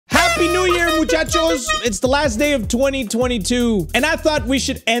Happy New Year, muchachos! It's the last day of 2022, and I thought we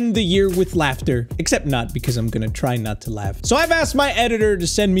should end the year with laughter. Except not, because I'm gonna try not to laugh. So I've asked my editor to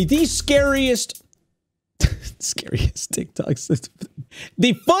send me the scariest... scariest TikToks.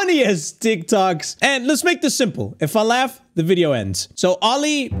 The funniest TikToks. And let's make this simple. If I laugh, the video ends. So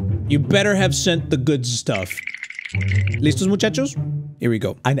Ollie, you better have sent the good stuff. ¿Listos, muchachos? Here we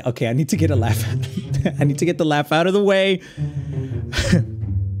go. Okay, I need to get a laugh. I need to get the laugh out of the way.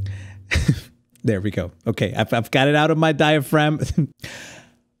 There we go. Okay, I've got it out of my diaphragm.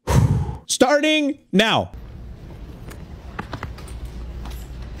 Starting now.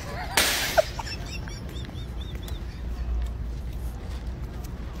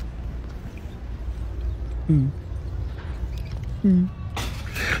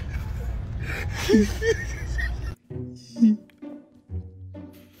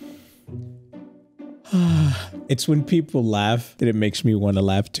 It's when people laugh that it makes me want to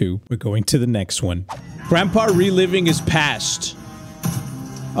laugh too. We're going to the next one. Grandpa reliving his past.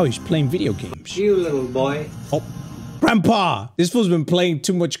 Oh, he's playing video games. You little boy. Oh, Grandpa, this fool's been playing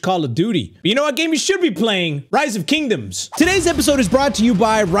too much Call of Duty. But you know what game you should be playing? Rise of Kingdoms. Today's episode is brought to you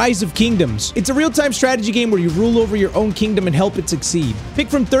by Rise of Kingdoms. It's a real-time strategy game where you rule over your own kingdom and help it succeed. Pick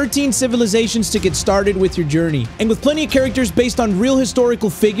from 13 civilizations to get started with your journey. And with plenty of characters based on real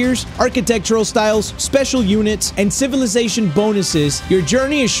historical figures, architectural styles, special units, and civilization bonuses, your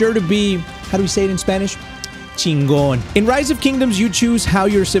journey is sure to be, how do we say it in Spanish? Chingon. In Rise of Kingdoms, you choose how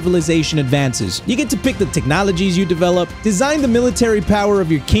your civilization advances. You get to pick the technologies you develop, design the military power of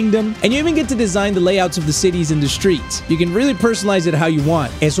your kingdom, and you even get to design the layouts of the cities and the streets. You can really personalize it how you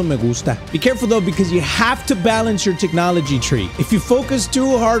want. Eso me gusta. Be careful though, because you have to balance your technology tree. If you focus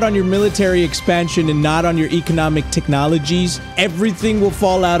too hard on your military expansion and not on your economic technologies, everything will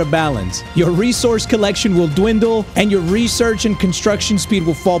fall out of balance. Your resource collection will dwindle, and your research and construction speed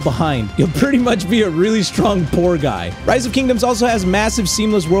will fall behind. You'll pretty much be a really strong poor guy. Rise of Kingdoms also has a massive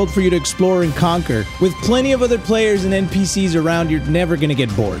seamless world for you to explore and conquer. With plenty of other players and NPCs around, you're never gonna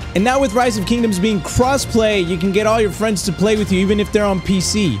get bored. And now with Rise of Kingdoms being cross-play, you can get all your friends to play with you even if they're on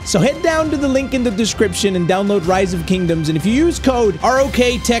PC. So head down to the link in the description and download Rise of Kingdoms, and if you use code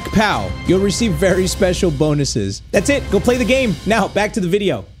ROKTechPal, you'll receive very special bonuses. That's it, go play the game. Now, back to the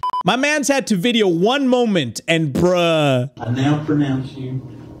video. My man's had to video one moment, and bruh. I now pronounce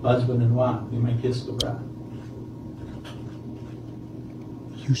you husband and wife. You may kiss the bride.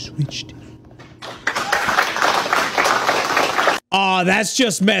 You switched. Oh, that's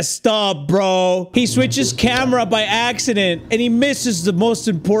just messed up, bro. He switches camera by accident, and he misses the most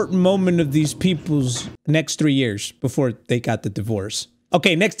important moment of these people's next 3 years before they got the divorce.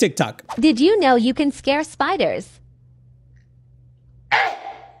 Okay, next TikTok. Did you know you can scare spiders?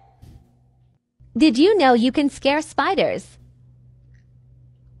 Did you know you can scare spiders?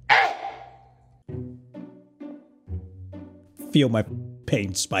 Feel my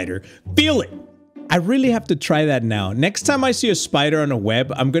pain, spider. Feel it. I really have to try that now. Next time I see a spider on a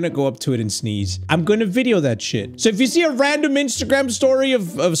web, I'm gonna go up to it and sneeze. I'm gonna video that shit. So if you see a random Instagram story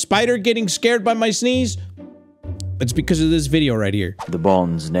of a spider getting scared by my sneeze, it's because of this video right here. The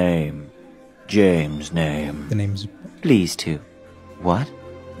Bond's name. James' name. The name's... Please to. What?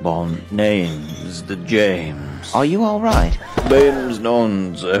 Bond name's the James. Are you alright? Bames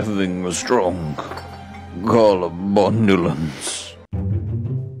non's having a strong call of bondulance.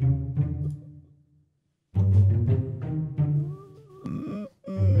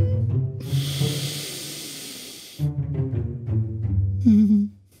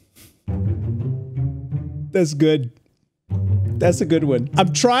 That's good. That's a good one.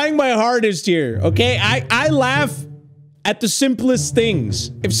 I'm trying my hardest here, okay? I laugh at the simplest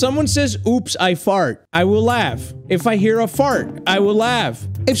things. If someone says, oops, I fart, I will laugh. If I hear a fart, I will laugh.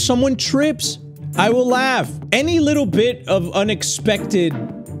 If someone trips, I will laugh. Any little bit of unexpected,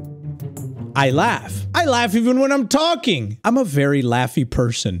 I laugh. I laugh even when I'm talking. I'm a very laughy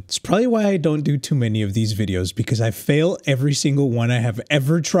person. It's probably why I don't do too many of these videos, because I fail every single one I have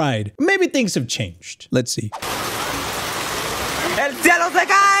ever tried. Maybe things have changed. Let's see. El cielo se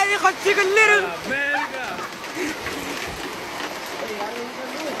cae, hijo chico little.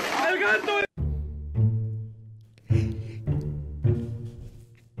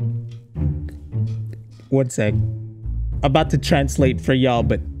 One sec. About to translate for y'all,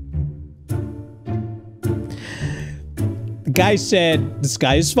 but the guy said, the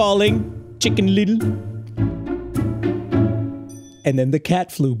sky is falling, chicken little. And then the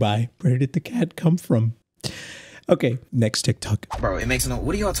cat flew by. Where did the cat come from? Okay, next TikTok. Bro, it makes no...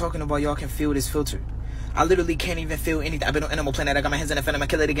 What are y'all talking about? Y'all can feel this filter. I literally can't even feel anything. I've been on Animal Planet. I got my hands in the film. I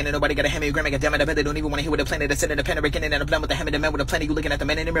kill it again and nobody got a hammer. You grandma, damn it. I bet they don't even want to hear what the planet. I sit in the pen again and I'm done with the hammer. The man with the planet. You looking at the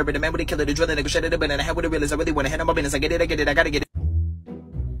man in the mirror. The man with the killer. The drill. The nigga shut it up. And I have what it real is. I really want to handle my business. I get it. I gotta get it.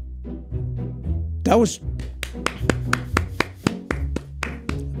 That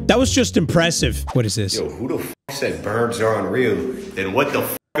was just impressive. What is this? Yo, who the f said birds are unreal? Then what the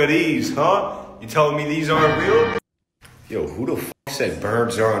f are these, huh? You telling me these aren't real? Yo, who the f said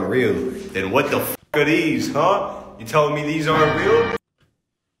birds are unreal? Then what the f are these, huh? You telling me these aren't real?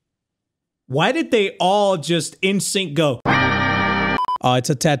 Why did they all just in sync go? Oh, it's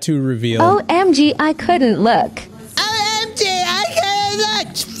a tattoo reveal. OMG, I couldn't look. OMG, I couldn't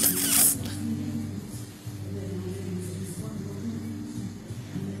look.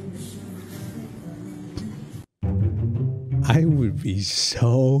 I would be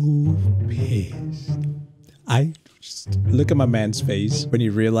so pissed. Look at my man's face when he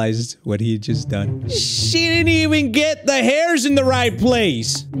realized what he had just done. She didn't even get the hairs in the right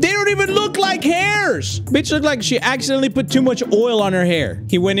place. They don't even look like hairs. Bitch looked like she accidentally put too much oil on her hair.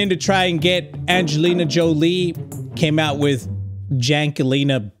 He went in to try and get Angelina Jolie, came out with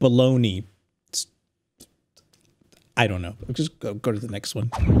Jankelina Baloney. I don't know. Just go to the next one.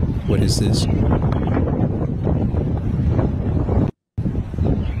 What is this?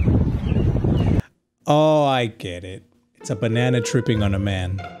 Oh, I get it. It's a banana tripping on a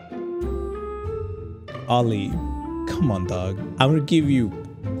man. Ollie, come on, dog. I'm gonna give you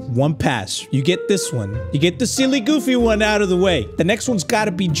one pass. You get this one. You get the silly, goofy one out of the way. The next one's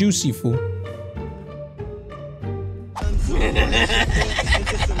gotta be juicy, fool.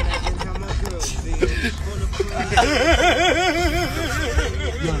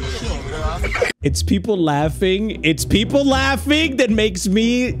 It's people laughing. It's people laughing that makes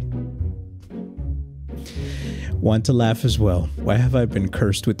me want to laugh as well. Why have I been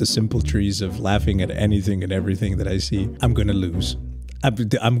cursed with the simple trees of laughing at anything and everything that I see? I'm gonna lose.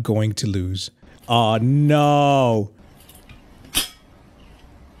 I'm going to lose. Oh no.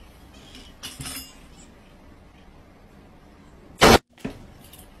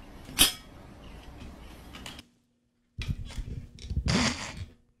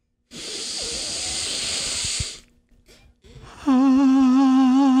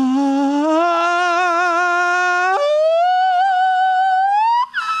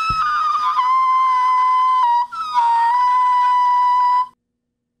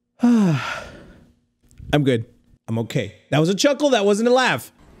 I'm good. I'm okay. That was a chuckle. That wasn't a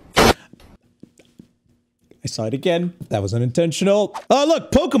laugh. I saw it again. That was unintentional. Oh,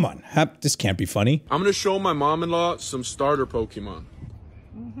 look, Pokemon. This can't be funny. I'm gonna show my mom-in-law some starter Pokemon.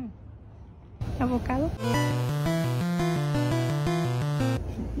 Avocado.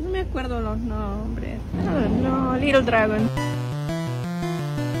 No me acuerdo los nombres. No, Little Dragon.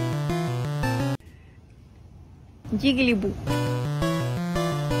 Jigglypuff.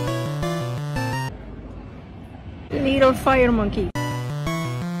 Little Fire Monkey.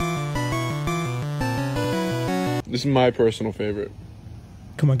 This is my personal favorite.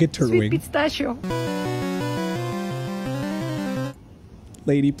 Come on, get Sweet Turtwig. Pistachio.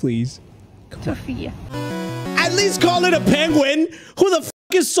 Lady, please. Sophia. At least call it a penguin. Who the f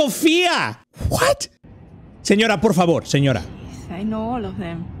is Sophia? What? Señora, por favor, señora. I know all of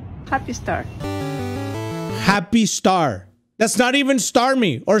them. Happy Star. Happy Star. That's not even Star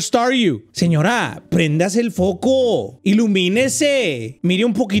Me or Star You. Señora, prendas el foco. Ilumínese. Mire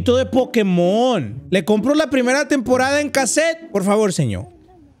un poquito de Pokémon. Le compro la primera temporada en cassette. Por favor, señor.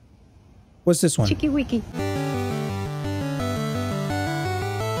 What's this one? Chicky Wiki.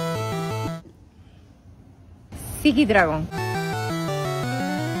 Ziggy Dragon.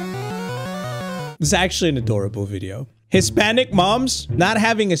 It's actually an adorable video. Hispanic moms not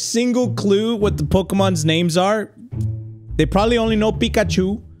having a single clue what the Pokemon's names are. They probably only know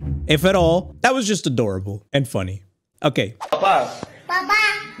Pikachu, if at all. That was just adorable and funny. Okay. Papá. Papá.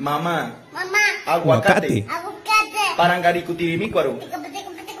 Mamá. Mamá. Aguacate. Aguacate. Parangaricutirimícuaro.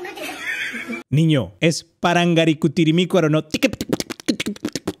 Niño, es parangaricutirimícuaro, no.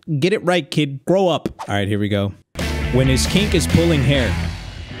 Get it right, kid. Grow up. All right, here we go. When his kink is pulling hair.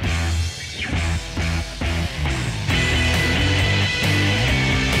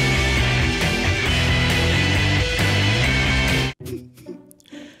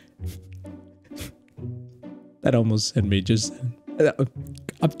 That almost had me just...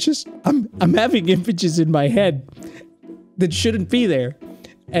 I'm having images in my head that shouldn't be there.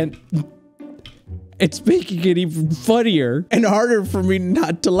 And it's making it even funnier and harder for me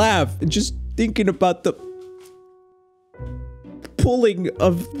not to laugh. Just thinking about the pulling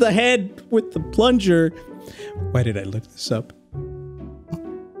of the head with the plunger. Why did I look this up?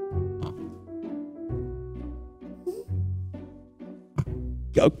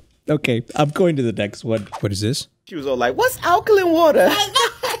 Oh, okay, I'm going to the next one. What is this? She was all like, what's alkaline water?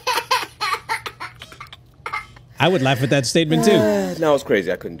 I would laugh at that statement too. No, it's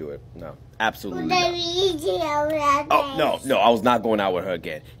crazy. I couldn't do it. No, absolutely not. Oh, no, I was not going out with her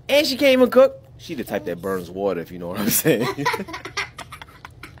again. And she can't even cook. She the type that burns water, if you know what I'm saying.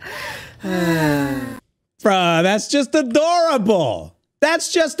 Bruh, that's just adorable.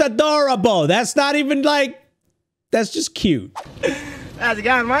 That's just adorable. That's not even like, that's just cute. How's it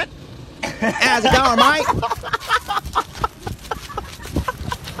going, mate? How's it going, mate?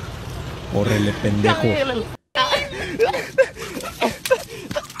 Órale, pendejo.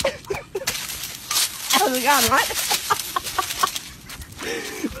 How's it going, mate?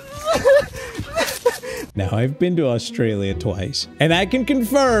 Now, I've been to Australia twice, and I can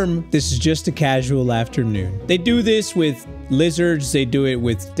confirm this is just a casual afternoon. They do this with lizards, they do it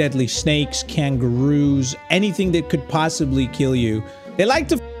with deadly snakes, kangaroos, anything that could possibly kill you. They like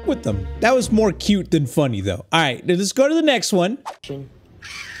to f with them. That was more cute than funny, though. All right, let's go to the next one.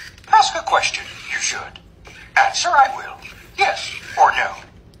 Ask a question. You should. Answer, I will. Yes or no.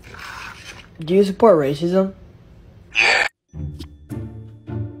 Do you support racism? Yeah.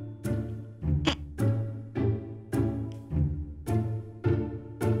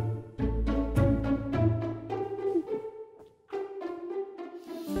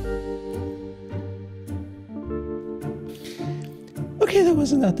 Okay, that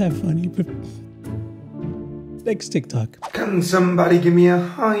wasn't that funny, but next TikTok. Can somebody give me a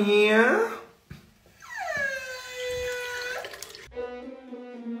higher?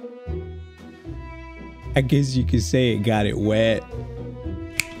 I guess you could say it got it wet.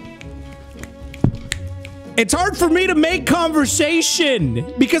 It's hard for me to make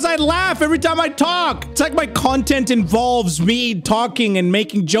conversation because I laugh every time I talk. It's like my content involves me talking and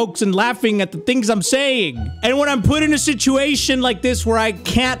making jokes and laughing at the things I'm saying. And when I'm put in a situation like this where I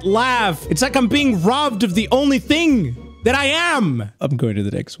can't laugh, it's like I'm being robbed of the only thing that I am. I'm going to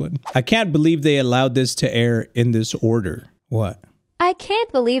the next one. I can't believe they allowed this to air in this order. What? I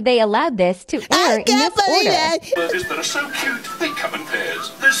can't believe they allowed this to air in this order. Burgers that are so cute, they come in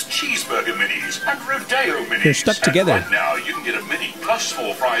pairs. There's cheeseburger minis and rodeo minis. They're stuck together. And right now, you can get a mini plus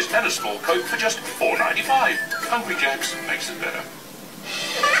 4 fries and a small Coke for just $4.95. Hungry Jack's makes it better.